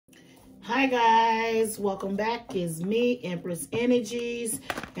Hi guys, welcome back. It's me, Empress Energies,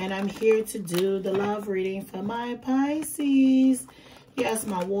 and I'm here to do the love reading for my Pisces. Yes,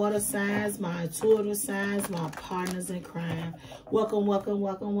 my water signs, my intuitive signs, my partners in crime. Welcome, welcome,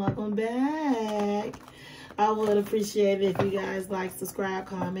 welcome, welcome back. I would appreciate it if you guys like, subscribe,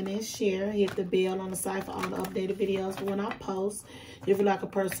 comment, and share. Hit the bell on the side for all the updated videos for when I post. If you like a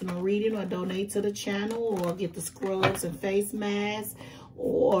personal reading or donate to the channel or get the scrubs and face masks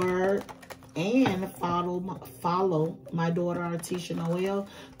and follow my daughter Artisha Noel.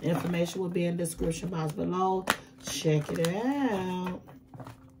 The information will be in the description box below. Check it out.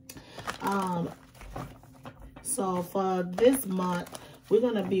 So for this month, we're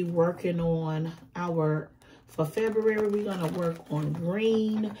going to be working on for February, we're going to work on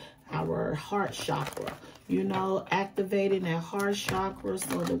green, our heart chakra. You know, activating that heart chakra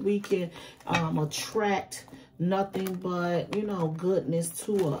so that we can attract nothing but, you know, goodness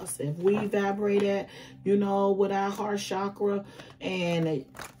to us. If we vibrate at, you know, with our heart chakra and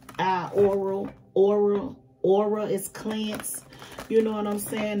our aura is cleansed, you know what I'm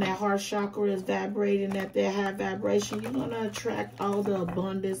saying? That heart chakra is vibrating at that high vibration. You're going to attract all the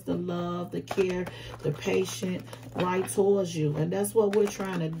abundance, the love, the care, the patience right towards you. And that's what we're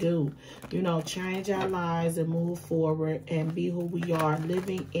trying to do. You know, change our lives and move forward and be who we are,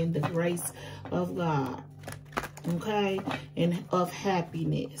 living in the grace of God. Okay? And of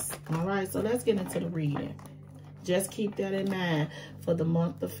happiness. All right? So let's get into the reading. Just keep that in mind for the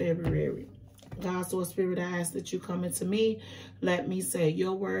month of February. God, Source, Spirit, I ask that you come into me. Let me say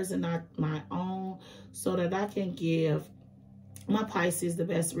your words and not my own, so that I can give my Pisces the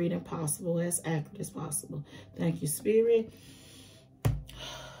best reading possible, as accurate as possible. Thank you, Spirit.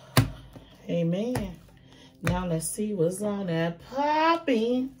 Amen. Now let's see what's on that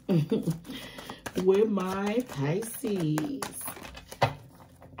popping with my Pisces.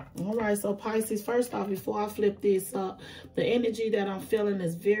 All right, so Pisces, first off, before I flip this up, the energy that I'm feeling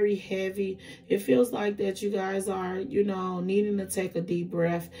is very heavy. It feels like that you guys are, you know, needing to take a deep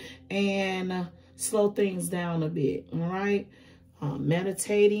breath and slow things down a bit, all right?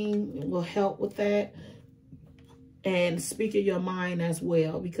 Meditating will help with that. And speaking your mind as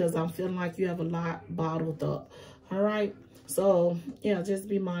well, because I'm feeling like you have a lot bottled up, all right? So, yeah, just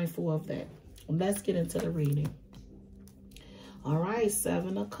be mindful of that. Let's get into the reading. All right,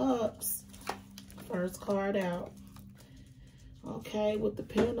 7 of Cups. First card out. Okay, with the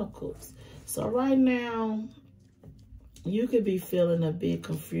Pentacles. So right now, you could be feeling a bit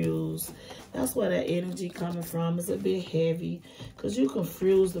confused. That's where that energy coming from. It's a bit heavy because you're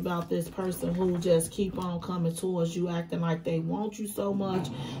confused about this person who just keep on coming towards you, acting like they want you so much,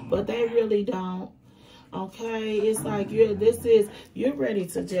 but they really don't. Okay, it's like you're ready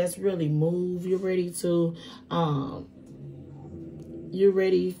to just really move. You're ready to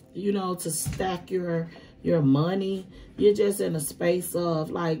you know, to stack your money. You're just in a space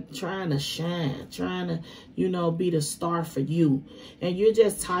of like trying to shine, trying to, you know, be the star for you. And you're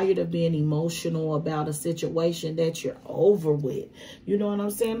just tired of being emotional about a situation that you're over with. You know what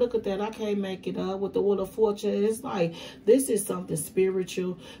I'm saying? Look at that. I can't make it up with the Wheel of Fortune. It's like this is something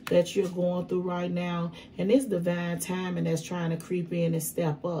spiritual that you're going through right now. And it's divine timing that's trying to creep in and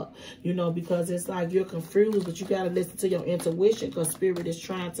step up. You know, because it's like you're confused, but you got to listen to your intuition because Spirit is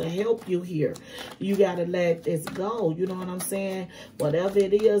trying to help you here. You got to let this go. You know what I'm saying? Whatever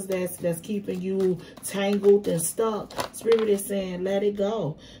it is that's keeping you tangled and stuck, Spirit is saying let it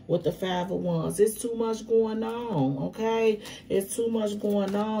go with the 5 of Wands. It's too much going on, okay? It's too much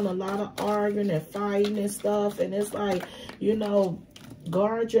going on. A lot of arguing and fighting and stuff. And it's like, you know,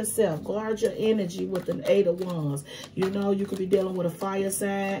 guard yourself. Guard your energy with an 8 of Wands. You know, you could be dealing with a fire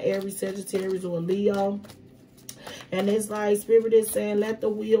sign, Aries, Sagittarius, or a Leo. And it's like Spirit is saying, let the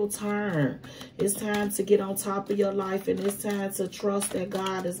wheel turn. It's time to get on top of your life. And it's time to trust that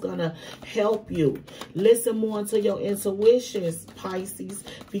God is going to help you. Listen more to your intuitions, Pisces.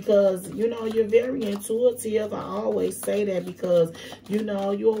 Because, you know, you're very intuitive. I always say that because, you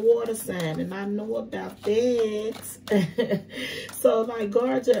know, you're a water sign. And I know about that. So, like,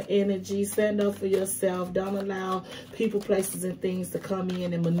 guard your energy. Stand up for yourself. Don't allow people, places, and things to come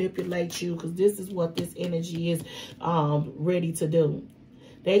in and manipulate you. Because this is what this energy is ready to do.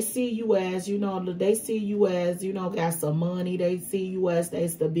 They see you as, you know, got some money. They see you as their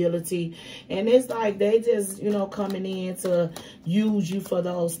stability. And it's like they just, you know, coming in to use you for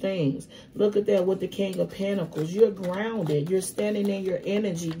those things. Look at that with the King of Pentacles. You're grounded. You're standing in your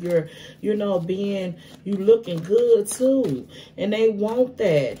energy. You're, you know, you looking good too. And they want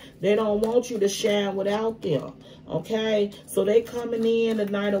that. They don't want you to shine without them. Okay, so they coming in, the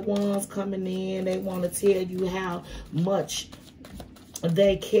Knight of Wands coming in. They want to tell you how much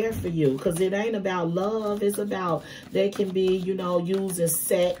they care for you, because it ain't about love. It's about, they can be, you know, using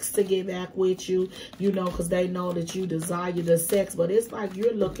sex to get back with you, you know, because they know that you desire the sex. But it's like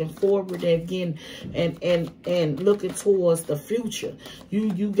you're looking forward and getting and looking towards the future.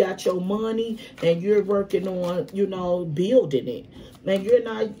 You got your money and you're working on, you know, building it. And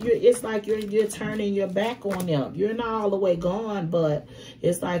it's like you're turning your back on them. You're not all the way gone, but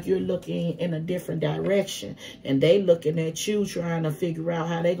it's like you're looking in a different direction. And they looking at you, trying to figure out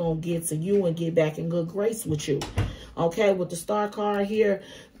how they going to get to you and get back in good grace with you. Okay, with the star card here,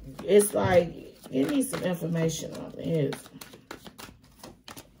 it's like, give me some information on this.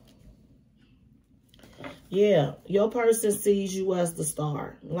 Yeah, your person sees you as the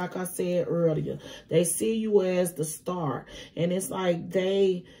star. Like I said earlier, they see you as the star. And it's like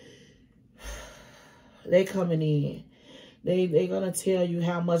they coming in. They gonna tell you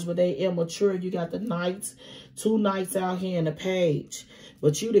how much, but they immature. You got the knights, 2 knights out here in the page.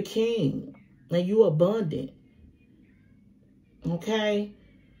 But you the king. And you abundant. Okay?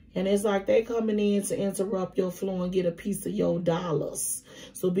 And it's like they coming in to interrupt your flow and get a piece of your dollars.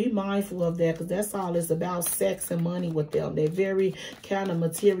 So be mindful of that, because that's all it's about, sex and money with them. They're very kind of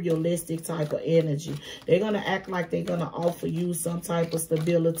materialistic type of energy. They're going to act like they're going to offer you some type of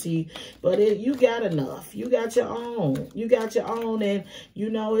stability. But you got enough. You got your own. You got your own. And, you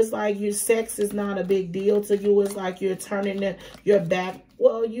know, it's like your sex is not a big deal to you. It's like you're turning your back.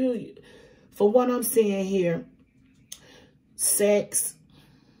 Well, for what I'm seeing here, sex...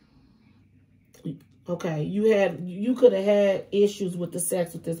 Okay, you could have had issues with the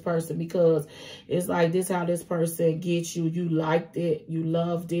sex with this person, because it's like this how this person gets you. You liked it, you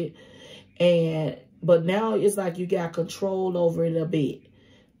loved it, but now it's like you got control over it a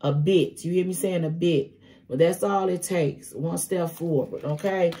bit. You hear me saying a bit? But that's all it takes. 1 step forward,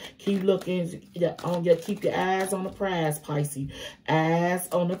 okay? Keep looking keep your eyes on the prize, Pisces. Eyes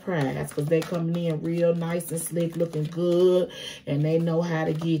on the prize, because they coming in real nice and slick, looking good, and they know how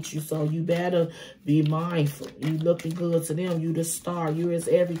to get you. So you better be mindful. You looking good to them. You the star. You is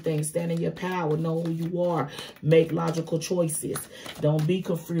everything. Stand in your power. Know who you are. Make logical choices. Don't be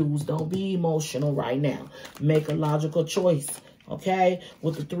confused. Don't be emotional right now. Make a logical choice. Okay,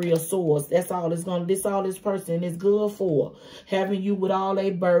 with the 3 of Swords, that's all it's gonna. This all this person is good for, having you with all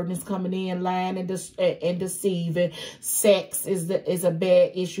their burdens, coming in, lying and deceiving. Sex is a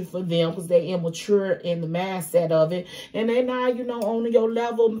bad issue for them, because they immature in the mindset of it, and they're not, you know, on your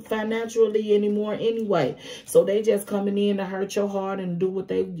level financially anymore anyway. So they just coming in to hurt your heart and do what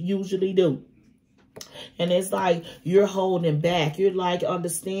they usually do. And it's like you're holding back. You're like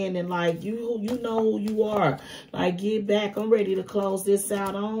understanding, like you know who you are. Like, get back. I'm ready to close this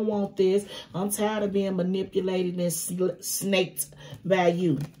out. I don't want this. I'm tired of being manipulated and snaked by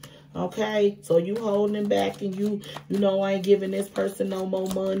you. Okay, so you holding back, and you know, I ain't giving this person no more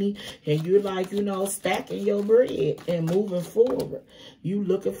money, and you're like, you know, stacking your bread and moving forward. You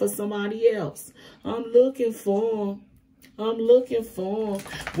looking for somebody else. I'm looking for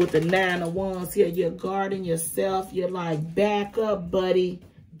with the 9 of Wands here. You're guarding yourself. You're like, back up, buddy.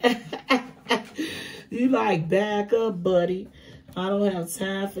 You like, back up, buddy. I don't have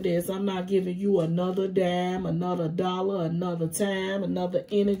time for this. I'm not giving you another dime, another dollar, another time, another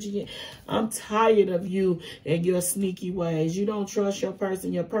energy. I'm tired of you and your sneaky ways. You don't trust your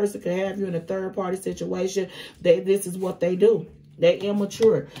person. Your person could have you in a third-party situation. This is what they do. They're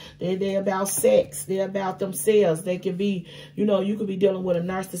immature. They're about sex. They're about themselves. They can be, you know, you could be dealing with a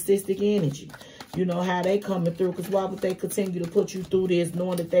narcissistic energy. You know how they coming through, because why would they continue to put you through this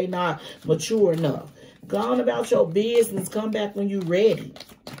knowing that they not mature enough? Go on about your business. Come back when you ready.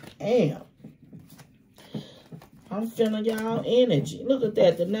 Damn. I'm feeling y'all energy. Look at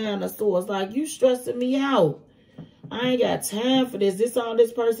that. The 9 of Swords. Like, you stressing me out. I ain't got time for this. This all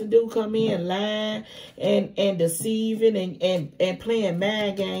this person do, come in lying and deceiving and playing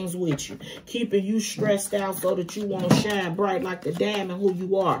mind games with you. Keeping you stressed out so that you won't shine bright like the diamond who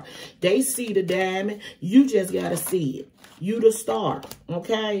you are. They see the diamond. You just got to see it. You the star.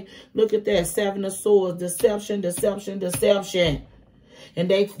 Okay? Look at that. 7 of Swords. Deception, deception, deception. And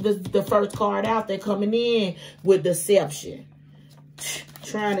the first card out, they're coming in with deception.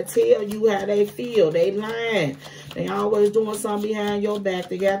 Trying to tell you how they feel. They lying. They always doing something behind your back.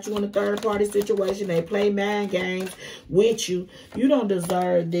 They got you in a third-party situation. They play mind games with you. You don't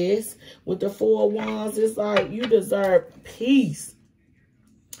deserve this. With the 4 of Wands, it's like you deserve peace.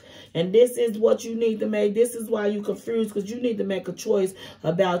 And this is what you need to make. This is why you confused, because you need to make a choice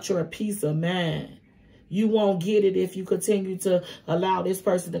about your peace of mind. You won't get it if you continue to allow this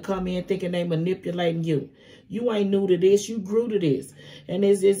person to come in thinking they manipulating you. You ain't new to this. You grew to this. And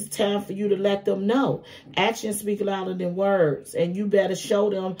it's time for you to let them know. Actions speak louder than words. And you better show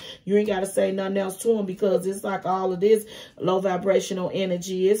them. You ain't got to say nothing else to them, because it's like all of this low vibrational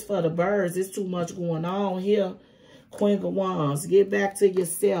energy is for the birds. It's too much going on here. Queen of Wands, get back to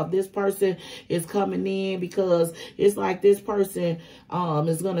yourself. This person is coming in because it's like this person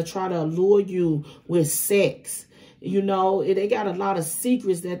is going to try to allure you with sex. You know, they got a lot of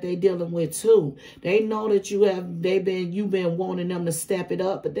secrets that they dealing with too. They know that you've been wanting them to step it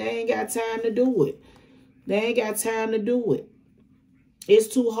up, but they ain't got time to do it. They ain't got time to do it. It's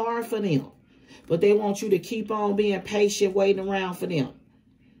too hard for them. But they want you to keep on being patient, waiting around for them.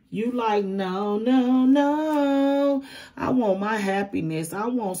 You like, no, no, no. I want my happiness. I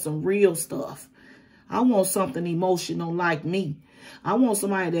want some real stuff. I want something emotional like me. I want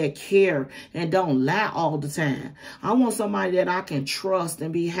somebody that care and don't lie all the time. I want somebody that I can trust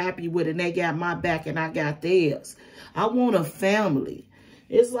and be happy with, and they got my back and I got theirs. I want a family.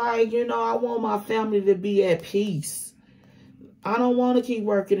 It's like, you know, I want my family to be at peace. I don't want to keep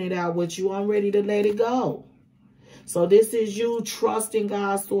working it out with you. I'm ready to let it go. So this is you trusting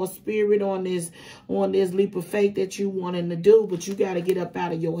God's source spirit on this leap of faith that you wanting to do, but you got to get up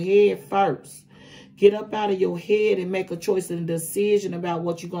out of your head first. Get up out of your head and make a choice and a decision about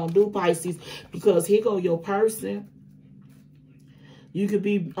what you're going to do, Pisces, because here go your person. You could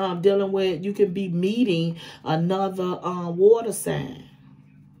be you could be meeting another water sign.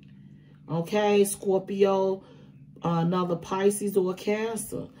 Okay, Scorpio, another Pisces or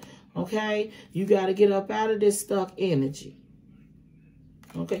Cancer. Okay, you got to get up out of this stuck energy.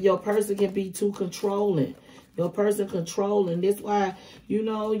 Okay, your person can be too controlling. Your person controlling. That's why, you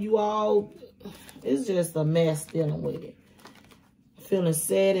know, you all, it's just a mess dealing with it. Feeling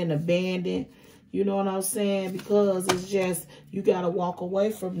sad and abandoned. You know what I'm saying? Because it's just, you got to walk away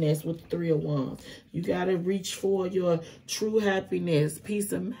from this with the Three of Wands. You got to reach for your true happiness,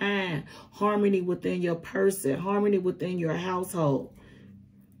 peace of mind, harmony within your person, harmony within your household,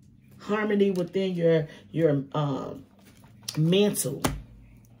 harmony within your mental.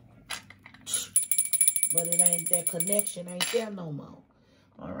 But it ain't, that connection ain't there no more.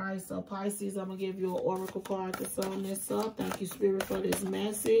 All right, so Pisces, I'm going to give you an oracle card to sum this up. Thank you, Spirit, for this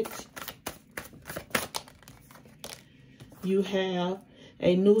message. You have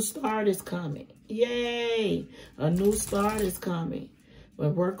a new start is coming. Yay! A new start is coming.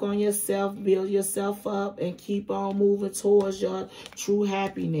 But work on yourself, build yourself up, and keep on moving towards your true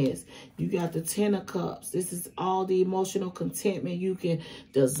happiness. You got the Ten of Cups. This is all the emotional contentment you can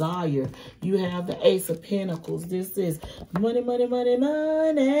desire. You have the Ace of Pentacles. This is money, money, money,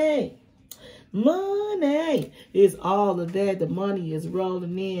 money. Money is all of that. The money is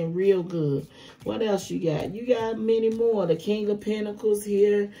rolling in real good. What else you got? You got many more. The King of Pentacles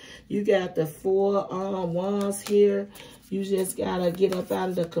here. You got the Four Wands here. You just got to get up out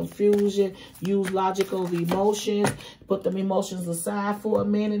of the confusion. Use logical emotions. Put them emotions aside for a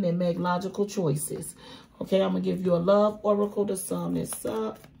minute and make logical choices. Okay, I'm going to give you a love oracle to sum this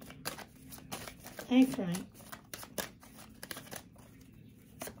up. Hey, Frank.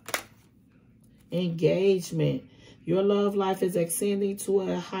 Engagement. Your love life is extending to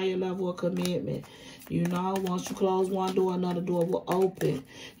a higher level of commitment. You know, once you close one door, another door will open.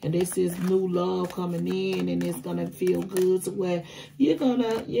 And this is new love coming in, and it's going to feel good to where you're going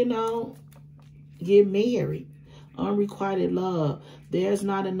to, you know, get married. Unrequited love. There's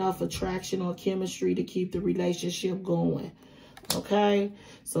not enough attraction or chemistry to keep the relationship going. Okay?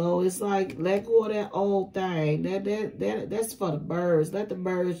 So it's like, let go of that old thing. That's for the birds. Let the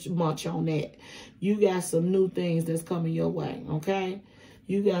birds munch on that. You got some new things that's coming your way. Okay?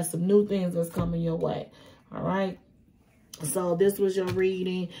 You got some new things that's coming your way. All right? So this was your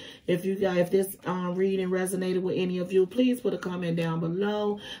reading. If this reading resonated with any of you, please put a comment down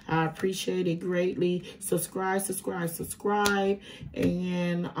below. I appreciate it greatly. Subscribe, subscribe, subscribe.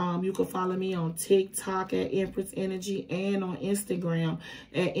 And you can follow me on TikTok at Empress Energy and on Instagram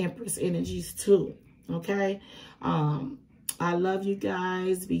at Empress Energies too. Okay? I love you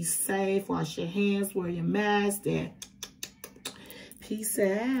guys. Be safe. Wash your hands. Wear your mask. And peace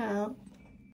out.